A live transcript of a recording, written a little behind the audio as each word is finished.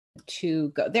to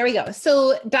go. There we go.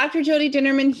 So Dr. Jody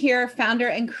Dinnerman here, founder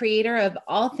and creator of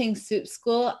All Things Soup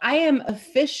School. I am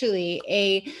officially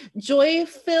a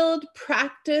joy-filled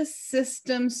practice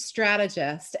system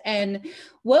strategist. And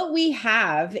what we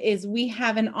have is we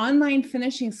have an online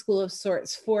finishing school of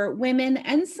sorts for women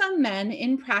and some men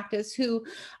in practice who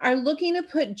are looking to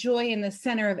put joy in the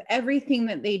center of everything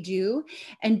that they do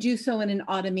and do so in an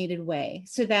automated way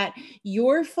so that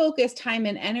your focus, time,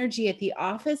 and energy at the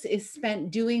office is spent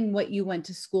doing what you went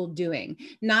to school doing,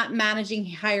 not managing,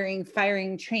 hiring,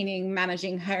 firing, training,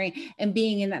 managing, hiring, and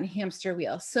being in that hamster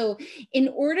wheel. So in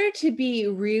order to be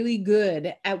really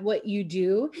good at what you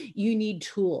do, you need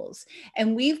tools.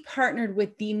 And we've partnered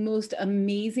with the most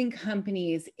amazing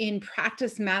companies in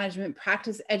practice management,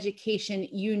 practice education,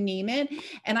 you name it.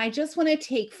 And I just want to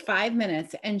take 5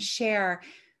 minutes and share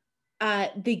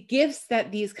the gifts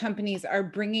that these companies are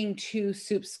bringing to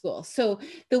Soup School. So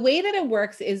the way that it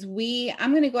works is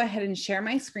I'm going to go ahead and share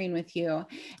my screen with you.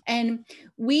 And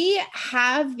we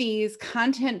have these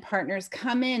content partners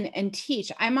come in and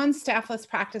teach. I'm on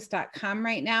stafflesspractice.com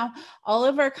right now. All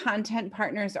of our content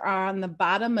partners are on the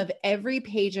bottom of every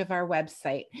page of our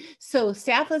website. So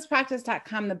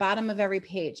stafflesspractice.com, the bottom of every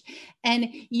page. And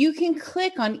you can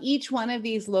click on each one of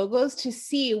these logos to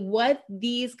see what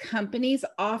these companies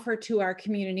offer to our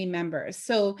community members.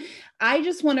 So I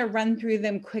just want to run through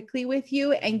them quickly with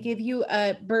you and give you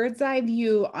a bird's eye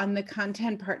view on the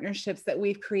content partnerships that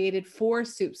we've created for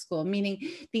Soup School, meaning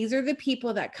these are the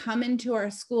people that come into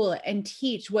our school and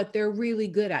teach what they're really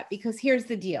good at. Because here's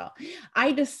the deal.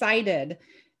 I decided,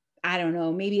 I don't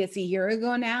know, maybe it's a year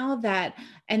ago now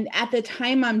and at the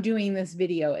time I'm doing this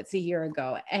video, it's a year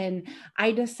ago. And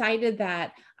I decided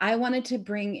that I wanted to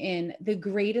bring in the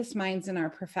greatest minds in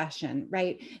our profession,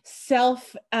 right?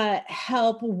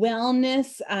 Self-help,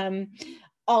 wellness,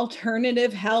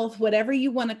 alternative health, whatever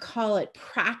you want to call it,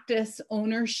 practice,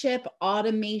 ownership,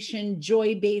 automation,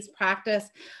 joy-based practice.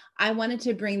 I wanted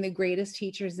to bring the greatest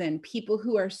teachers in, people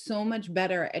who are so much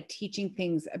better at teaching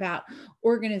things about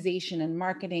organization and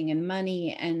marketing and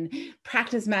money and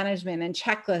practice management and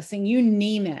checklists and you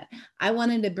name it. I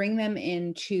wanted to bring them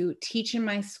in to teach in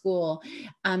my school.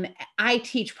 I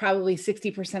teach probably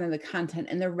 60% of the content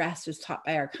and the rest is taught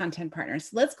by our content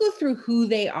partners. So let's go through who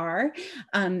they are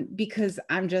because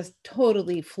I'm just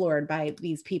totally floored by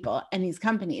these people and these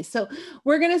companies. So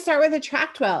we're going to start with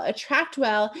Attractwell.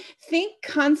 Attractwell, think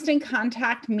constant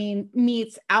contact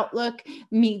meets Outlook,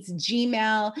 meets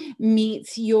Gmail,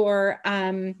 meets your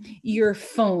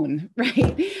phone,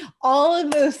 right? All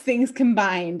of those things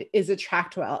combined is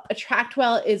Attractwell.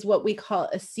 Attractwell is what we call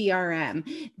a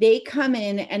CRM. They come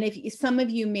in, and if some of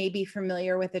you may be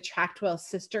familiar with Attractwell's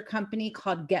sister company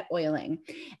called Get Oiling,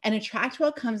 and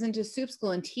Attractwell comes into Soup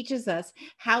School and teaches us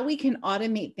how we can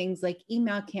automate things like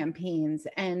email campaigns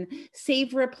and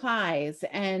save replies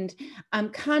and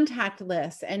contact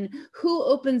lists and who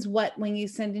opens what when you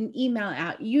send an email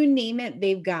out, you name it,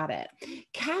 they've got it.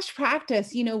 Cash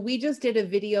Practice, we just did a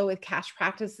video with Cash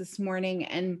Practice this morning,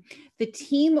 and the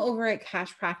team over at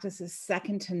Cash Practice is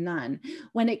second to none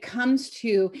when it comes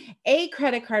to A,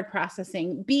 credit card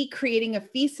processing, B, creating a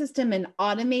fee system and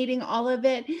automating all of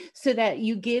it so that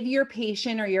you give your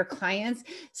patient or your clients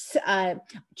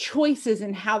choices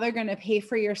in how they're going to pay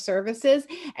for your services.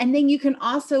 And then you can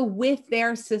also, with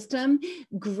their system,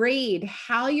 grade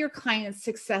how your client's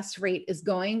success rate is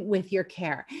going with your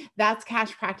care. That's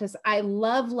Cash Practice. I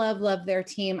love, love, love their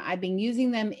team. I've been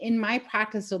using them in my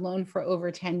practice alone for over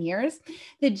 10 years.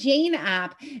 The Jane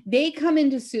app, they come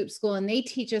into Soup School and they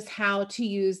teach us how to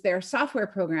use their software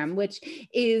program, which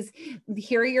is,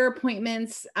 here are your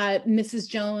appointments, Mrs.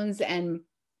 Jones, and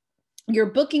you're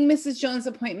booking Mrs. Jones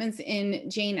appointments in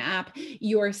Jane app.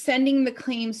 You're sending the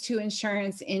claims to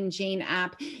insurance in Jane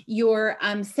app. You're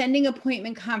sending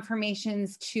appointment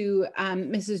confirmations to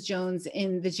Mrs. Jones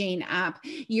in the Jane app.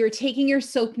 You're taking your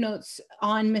soap notes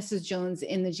on Mrs. Jones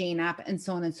in the Jane app, and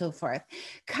so on and so forth.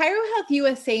 Chiro Health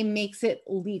USA makes it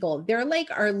legal. They're like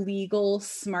our legal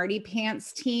smarty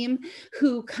pants team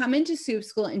who come into Soup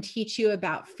School and teach you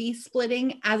about fee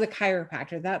splitting as a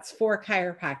chiropractor. That's for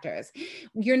chiropractors.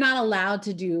 You're not allowed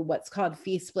to do what's called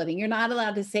fee splitting. You're not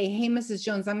allowed to say, hey, Mrs.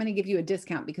 Jones, I'm going to give you a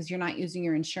discount because you're not using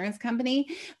your insurance company.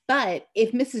 But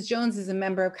if Mrs. Jones is a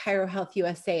member of Chiro Health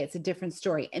USA, it's a different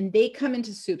story. And they come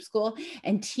into Soup School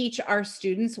and teach our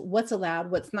students what's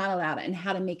allowed, what's not allowed, and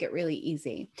how to make it really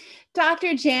easy.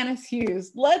 Dr. Janice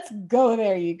Hughes, let's go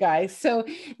there, you guys. So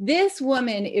this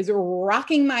woman is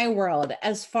rocking my world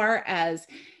as far as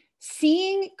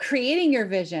creating your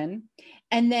vision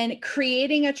and then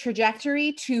creating a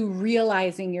trajectory to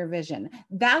realizing your vision.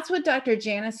 That's what Dr.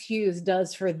 Janice Hughes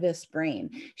does for This Brain.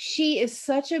 She is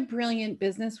such a brilliant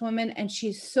businesswoman, and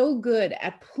she's so good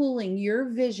at pulling your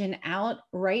vision out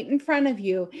right in front of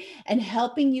you and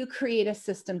helping you create a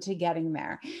system to getting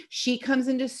there. She comes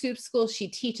into Soup School. She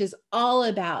teaches all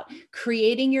about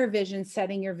creating your vision,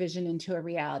 setting your vision into a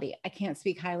reality. I can't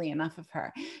speak highly enough of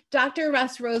her. Dr.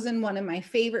 Russ Rosen, one of my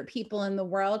favorite people in the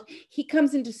world, he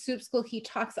comes into Soup School. He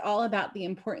talks all about the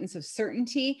importance of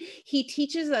certainty. He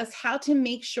teaches us how to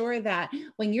make sure that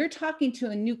when you're talking to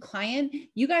a new client,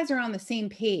 you guys are on the same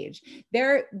page.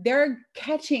 They're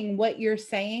catching what you're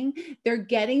saying. They're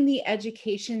getting the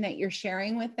education that you're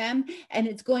sharing with them, and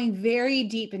it's going very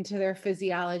deep into their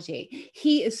physiology.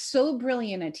 He is so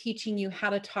brilliant at teaching you how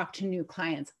to talk to new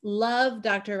clients. Love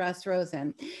Dr. Russ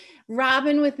Rosen.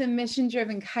 Robin with the Mission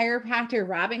Driven Chiropractor.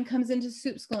 Robin comes into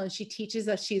Soup School and she teaches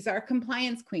us, she's our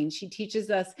compliance queen. She teaches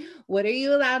us, what are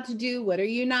you allowed to do? What are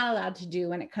you not allowed to do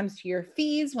when it comes to your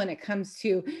fees, when it comes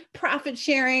to profit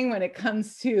sharing, when it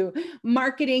comes to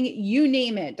marketing, you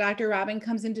name it. Dr. Robin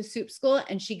comes into Soup School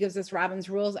and she gives us Robin's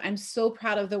rules. I'm so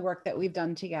proud of the work that we've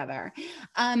done together.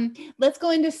 Let's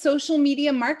go into social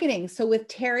media marketing. So with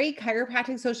Terry,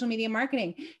 Chiropractic Social Media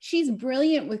Marketing, she's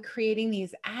brilliant with creating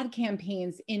these ad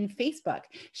campaigns in Facebook.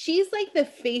 She's like the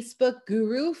Facebook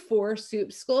guru for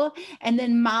Soup School. And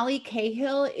then Molly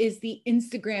Cahill is the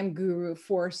Instagram guru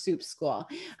for Soup School.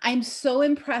 I'm so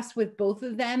impressed with both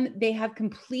of them. They have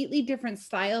completely different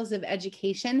styles of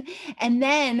education. And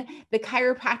then the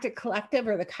Chiropractic Collective,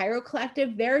 or the Chiro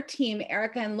Collective, their team,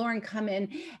 Erica and Lauren, come in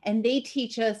and they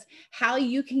teach us how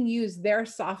you can use their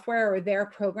software or their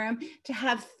program to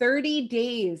have 30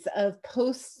 days of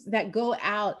posts that go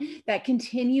out that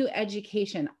continue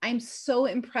education. I'm so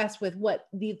impressed with what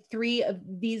these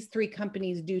three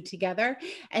companies do together.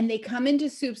 And they come into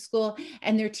Soup School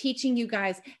and they're teaching you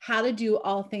guys how to do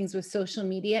all things with social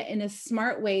media in a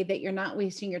smart way that you're not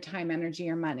wasting your time, energy,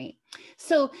 or money.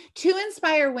 So to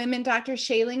inspire women, Dr.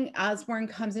 Shailene Osborne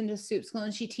comes into Soup School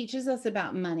and she teaches us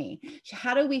about money.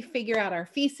 How do we figure out our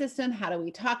fee system? How do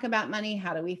we talk about money?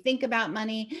 How do we think about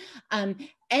money?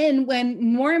 And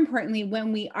more importantly,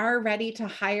 when we are ready to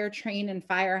hire, train, and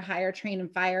fire,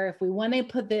 if we want to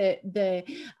put the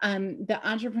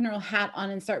entrepreneurial hat on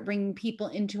and start bringing people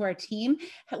into our team,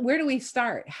 where do we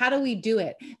start? How do we do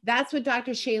it? That's what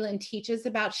Dr. Shailene teaches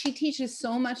about. She teaches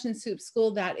so much in Soup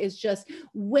School that is just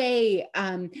way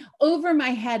over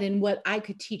my head in what I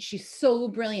could teach. She's so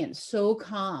brilliant, so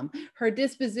calm. Her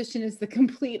disposition is the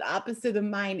complete opposite of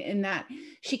mine in that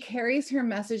she carries her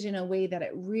message in a way that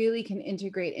it really can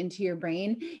integrate into your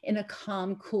brain in a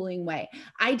calm, cooling way.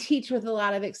 I teach with a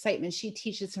lot of excitement. She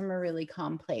teaches from a really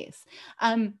calm place.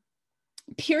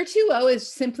 Pure 2O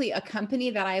is simply a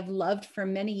company that I've loved for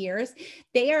many years.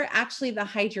 They are actually the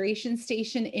hydration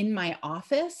station in my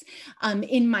office,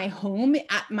 in my home,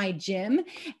 at my gym,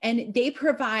 and they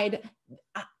provide,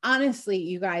 honestly,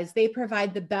 you guys, they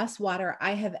provide the best water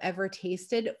I have ever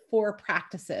tasted for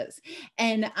practices.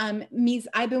 And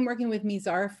I've been working with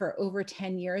Mizar for over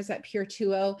 10 years at Pure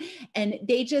 2O, and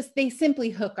they simply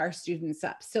hook our students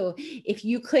up. So if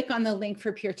you click on the link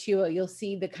for Pure 2O, you'll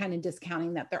see the kind of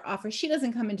discounting that they're offering. She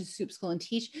doesn't come into Soup School and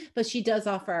teach, but she does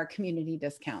offer our community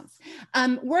discounts.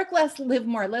 Work less, live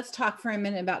more. Let's talk for a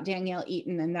minute about Danielle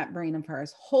Eaton and that brain of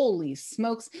hers. Holy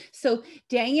smokes. So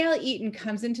Danielle Eaton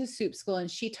comes into Soup School and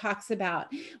she talks about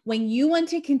when you want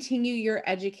to continue your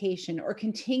education or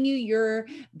continue your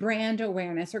brand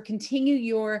awareness or continue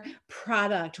your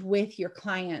product with your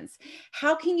clients,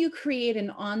 how can you create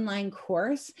an online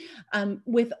course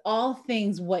with all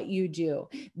things what you do?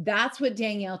 That's what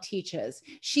Danielle teaches.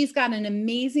 She's got an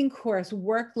amazing course,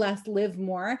 Work Less, Live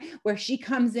More, where she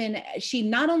comes in. She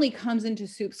not only comes into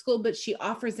Soup School, but she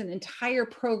offers an entire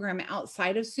program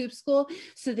outside of Soup School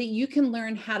so that you can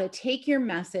learn how to take your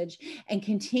message and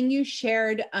continue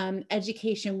shared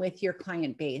education with your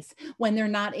client base when they're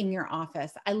not in your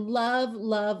office. I love,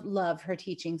 love, love her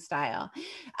teaching style.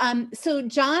 So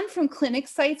John from Clinic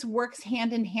Sites works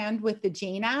hand in hand with the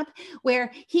Jane app,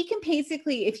 where he can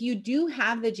basically, if you do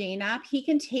have the Jane app, he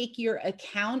can take your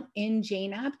account in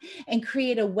Jane app and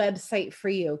create a website for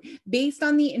you based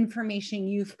on the information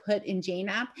you've put in Jane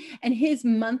app. And his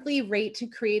monthly rate to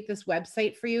create this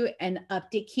website for you and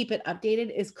keep it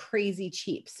updated is crazy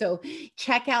cheap. So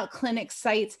Check out Clinic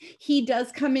Sites. He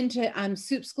does come into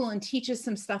Soup School and teaches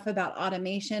some stuff about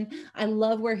automation. I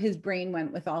love where his brain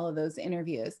went with all of those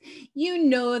interviews. You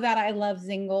know that I love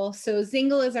Zingle. So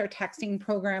Zingle is our texting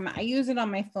program. I use it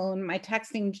on my phone. My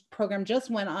texting program just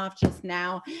went off just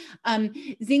now.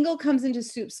 Zingle comes into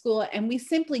Soup School and we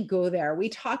simply go there. We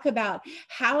talk about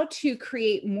how to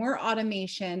create more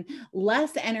automation,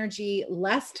 less energy,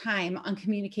 less time on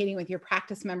communicating with your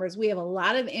practice members. We have a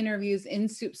lot of interviews in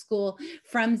Soup School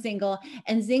from Zingle,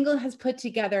 and Zingle has put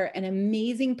together an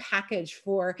amazing package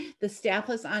for the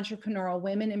staffless entrepreneurial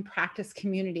women in practice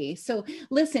community. So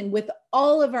listen, with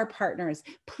all of our partners,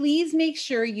 please make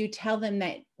sure you tell them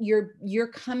that you're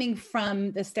coming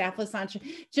from the staffless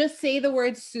entrepreneur. Just say the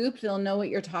word soup, they'll know what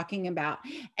you're talking about.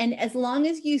 And as long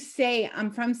as you say, I'm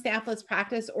from Staffless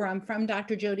Practice or I'm from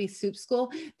Dr. Jody's Soup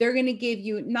School, they're going to give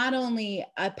you not only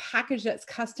a package that's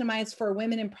customized for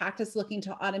women in practice looking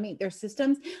to automate their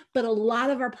systems, but a lot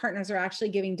of our partners are actually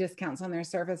giving discounts on their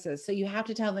services. So you have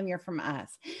to tell them you're from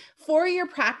us. For your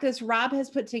practice, Rob has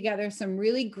put together some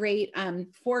really great,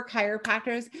 for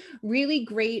chiropractors, really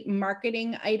great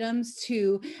marketing items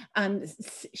to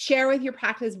share with your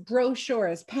practice: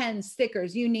 brochures, pens,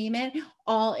 stickers, you name it,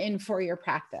 all in for your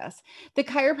practice. The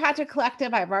Chiropractic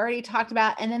Collective, I've already talked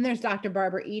about. And then there's Dr.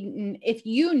 Barbara Eaton. If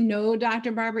you know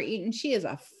Dr. Barbara Eaton, she is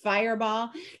a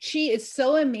fireball. She is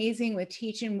so amazing with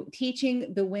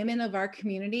teaching the women of our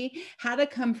community how to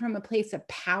come from a place of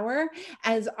power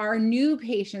as our new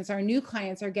patients, our new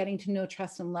clients are getting to know,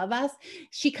 trust, and love us.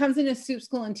 She comes into Soup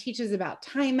School and teaches about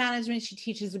time management. She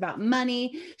teaches about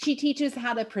money. She teaches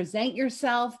how to present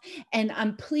yourself. And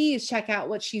please check out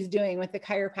what she's doing with the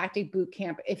Chiropractic Boot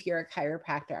Camp if you're a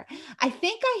chiropractor. I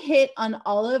think I hit on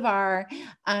all of our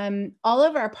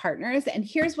partners. And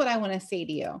here's what I want to say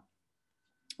to you.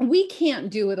 We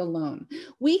can't do it alone.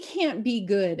 We can't be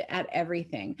good at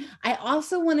everything. I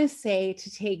also want to say to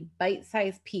take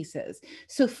bite-sized pieces.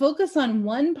 So focus on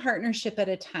one partnership at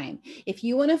a time. If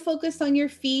you want to focus on your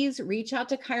fees, reach out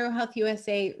to Chiro Health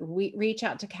USA, reach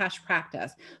out to Cash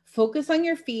Practice. Focus on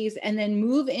your fees and then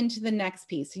move into the next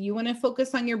piece. So you want to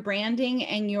focus on your branding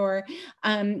and your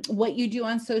what you do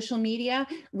on social media,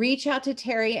 reach out to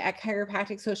Terry at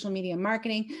Chiropractic Social Media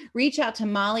Marketing, reach out to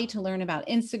Molly to learn about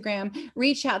Instagram,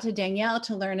 reach out to Danielle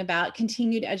to learn about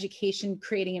continued education,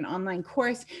 creating an online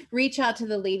course, reach out to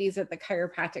the ladies at the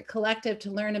Chiropractic Collective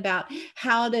to learn about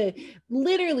how to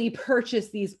literally purchase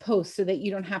these posts so that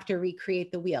you don't have to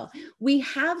recreate the wheel. We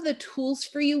have the tools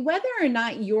for you, whether or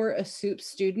not you're a Soup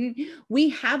student, we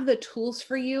have the tools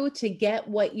for you to get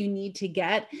what you need to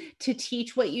get, to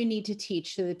teach what you need to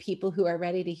teach to the people who are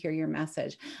ready to hear your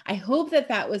message. I hope that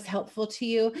that was helpful to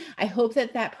you. I hope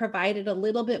that that provided a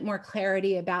little bit more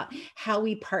clarity about how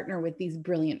we partner with these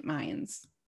brilliant minds.